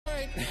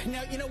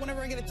Now, you know, whenever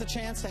I get the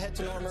chance to head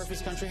to Nora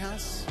Murphy's country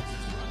house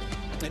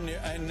in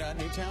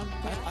Newtown,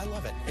 I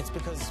love it. It's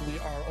because we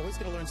are always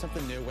going to learn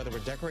something new, whether we're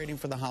decorating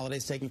for the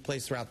holidays taking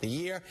place throughout the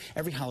year.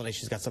 Every holiday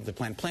she's got something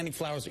planned. Planting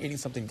flowers or eating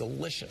something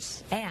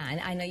delicious. And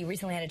I know you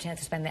recently had a chance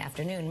to spend the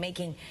afternoon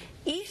making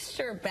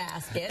Easter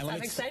baskets.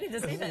 I'm excited to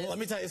see this. Let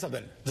me tell you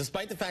something.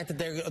 Despite the fact that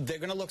they're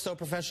going to look so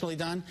professionally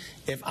done,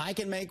 if I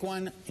can make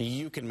one,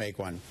 you can make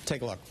one.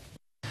 Take a look.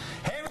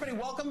 Hey everybody,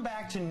 welcome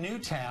back to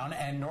Newtown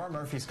and Nora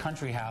Murphy's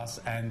country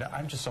house, and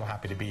I'm just so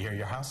happy to be here.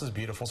 Your house is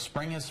beautiful.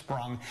 Spring has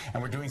sprung,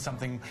 and we're doing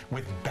something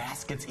with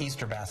baskets,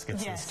 Easter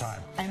baskets this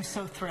time. I'm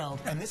so thrilled.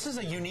 And this is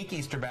a unique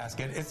Easter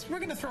basket. We're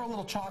going to throw a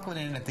little chocolate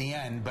in at the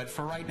end, but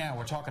for right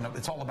now,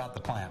 it's all about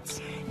the plants.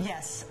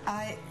 Yes,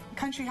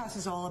 country house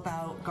is all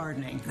about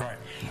gardening. Right.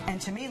 And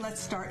to me,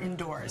 let's start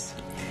indoors.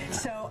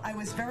 So I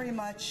was very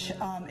much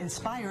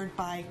inspired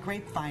by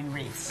grapevine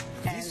wreaths.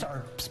 These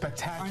are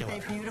spectacular.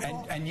 Aren't they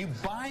beautiful? And you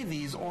buy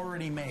these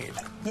already made.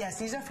 Yes,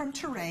 these are from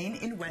Terrain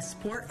in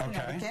Westport,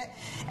 Connecticut.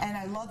 And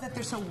I love that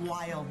they're so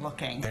wild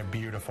looking. They're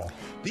beautiful.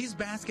 These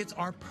baskets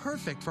are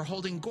perfect for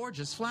holding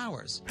gorgeous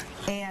flowers.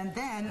 And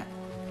then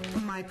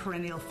my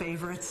perennial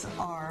favorites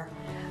are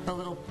the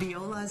little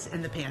violas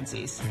and the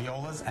pansies.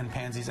 Violas and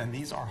pansies, and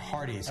these are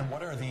hardies. And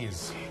what are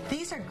these?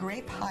 These are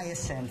grape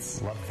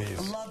hyacinths. Love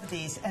these. Love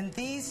these. And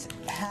these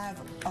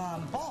have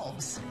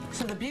bulbs.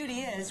 So the beauty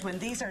is when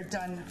these are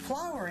done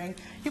flowering,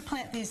 you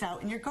plant these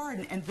out in your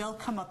garden and they'll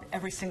come up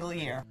every single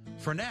year.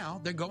 For now,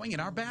 they're going in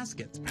our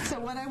basket. So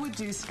what I would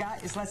do,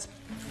 Scott, is let's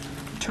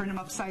turn them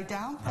upside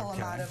down, pull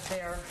them out of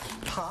their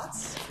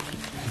pots.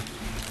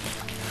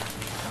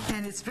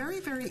 And it's very,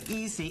 very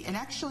easy. And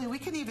actually, we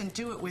can even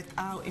do it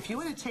without, if you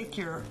want to take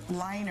your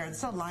liner, this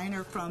is a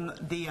liner from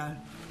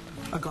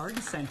a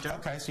garden center.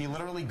 Okay, so you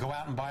literally go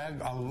out and buy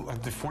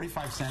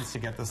 45 cents to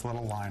get this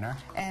little liner.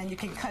 And you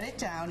can cut it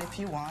down if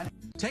you want.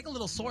 Take a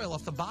little soil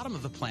off the bottom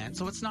of the plant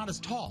so it's not as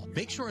tall.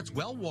 Make sure it's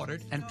well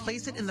watered and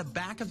place it in the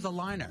back of the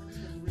liner.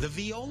 The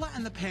viola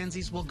and the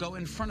pansies will go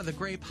in front of the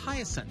grape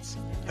hyacinths.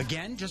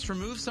 Again, just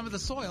remove some of the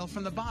soil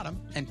from the bottom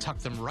and tuck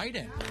them right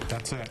in.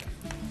 That's it.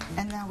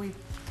 And now we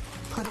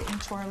put it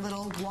into our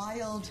little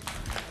wild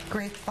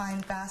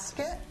grapevine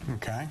basket.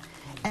 Okay.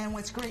 And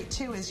what's great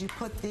too is you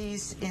put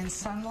these in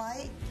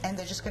sunlight and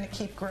they're just going to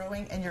keep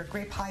growing and your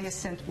grape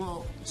hyacinth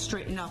will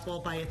straighten up all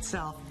by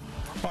itself.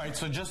 All right,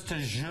 so just to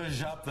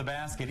zhuzh up the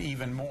basket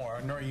even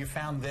more, Nora, you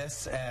found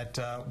this at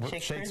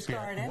Shakespeare.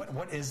 Garden.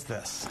 What is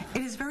this?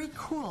 It is very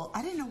cool.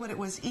 I didn't know what it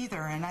was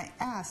either, and I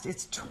asked.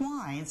 It's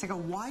twine. It's like a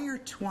wire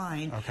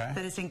twine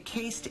that is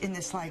encased in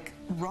this like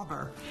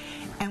rubber.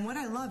 And what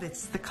I love,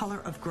 it's the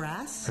color of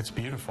grass. It's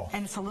beautiful.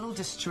 And it's a little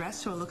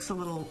distressed, so it looks a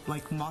little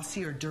like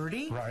mossy or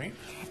dirty. Right.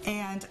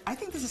 And I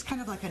think this is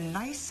kind of like a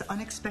nice,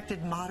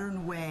 unexpected,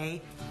 modern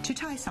way to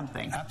tie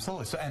something.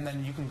 Absolutely. So, and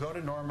then you can go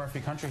to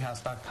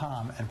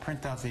NoraMurphyCountryHouse.com and print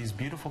out these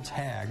beautiful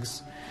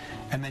tags,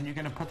 and then you're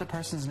going to put the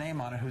person's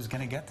name on it who's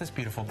going to get this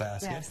beautiful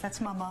basket. Yes,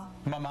 that's Mama.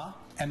 Mama.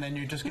 And then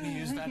you're just going to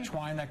use that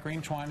twine, that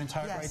green twine, and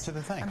tie it right to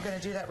the thing. I'm going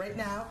to do that right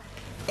now.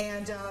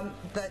 And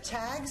the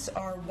tags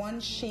are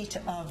one sheet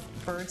of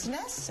bird's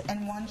nests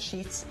and one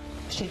sheet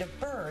of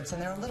birds,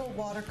 and they're a little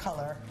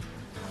watercolor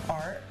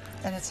art.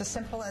 And it's as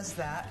simple as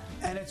that.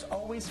 And it's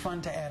always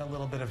fun to add a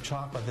little bit of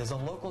chocolate. There's a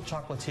local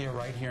chocolatier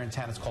right here in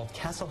town. It's called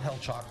Castle Hill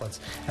Chocolates,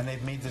 and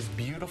they've made this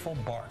beautiful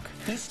bark.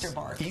 Easter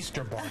bark.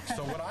 Easter bark.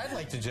 So what I'd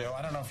like to do,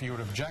 I don't know if you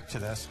would object to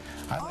this.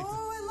 I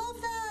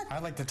love that.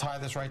 I'd like to tie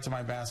this right to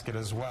my basket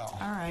as well.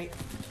 All right.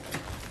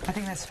 I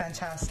think that's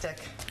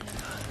fantastic.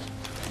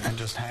 And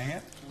just hang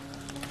it.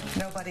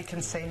 Nobody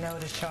can say no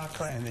to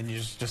chocolate. And then you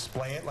just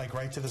display it like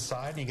right to the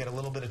side, and you get a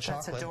little bit of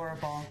chocolate. That's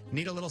adorable.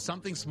 Need a little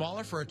something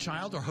smaller for a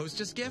child or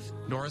hostess gift?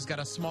 Nora's got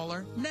a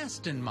smaller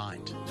nest in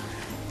mind.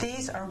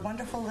 These are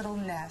wonderful little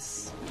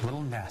nests.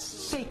 Little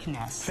nests. Fake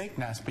nests. Fake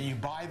nests, but you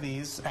buy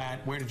these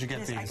at, where did you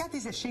get these? I got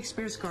these at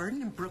Shakespeare's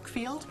Garden in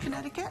Brookfield,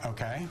 Connecticut.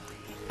 Okay.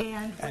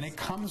 And it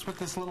comes with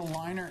this little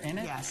liner in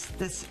it? Yes,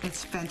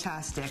 it's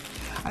fantastic.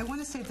 I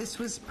want to say this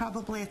was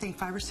probably, I think,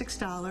 $5 or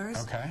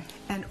 $6. Okay.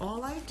 And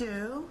all I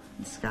do,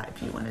 Scott,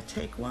 if you want to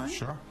take one.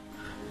 Sure.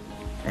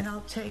 And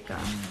I'll take,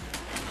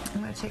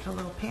 I'm going to take a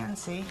little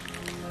pansy.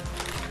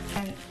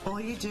 And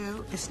all you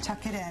do is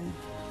tuck it in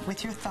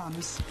with your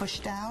thumbs. Push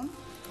down.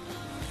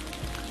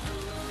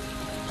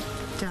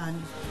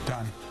 Done.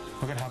 Done.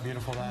 Look at how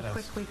beautiful that is.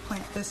 Quickly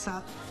plant this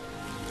up.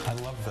 I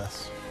love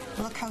this.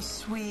 Look how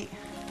sweet.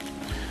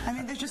 I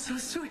mean, they're just so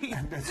sweet.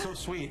 It's so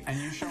sweet. And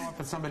you show up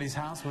at somebody's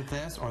house with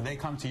this, or they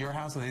come to your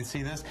house and they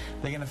see this,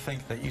 they're going to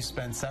think that you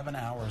spend 7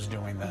 hours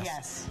doing this.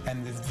 Yes.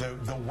 And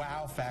the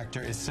wow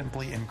factor is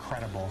simply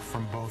incredible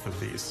from both of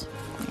these.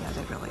 Yeah,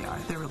 they really are.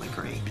 They're really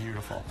great.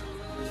 Beautiful.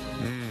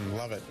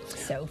 Love it.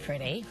 So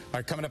pretty. All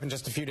right, coming up in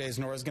just a few days,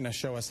 Nora's going to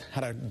show us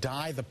how to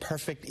dye the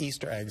perfect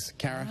Easter eggs.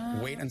 Kara,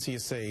 wait until you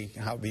see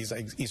how these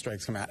Easter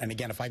eggs come out. And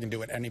again, if I can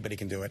do it, anybody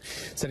can do it.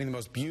 Setting the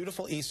most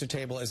beautiful Easter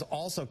table is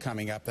also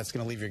coming up. That's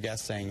going to leave you your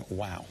guests saying,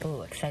 wow.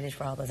 Ooh, excited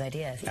for all those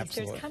ideas.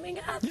 Absolutely. Easter's coming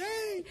up.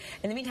 Yay!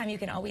 In the meantime, you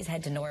can always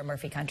head to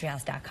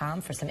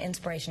NoraMurphyCountryHouse.com for some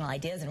inspirational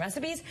ideas and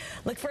recipes.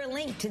 Look for a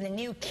link to the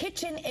new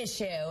kitchen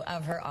issue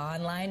of her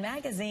online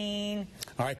magazine.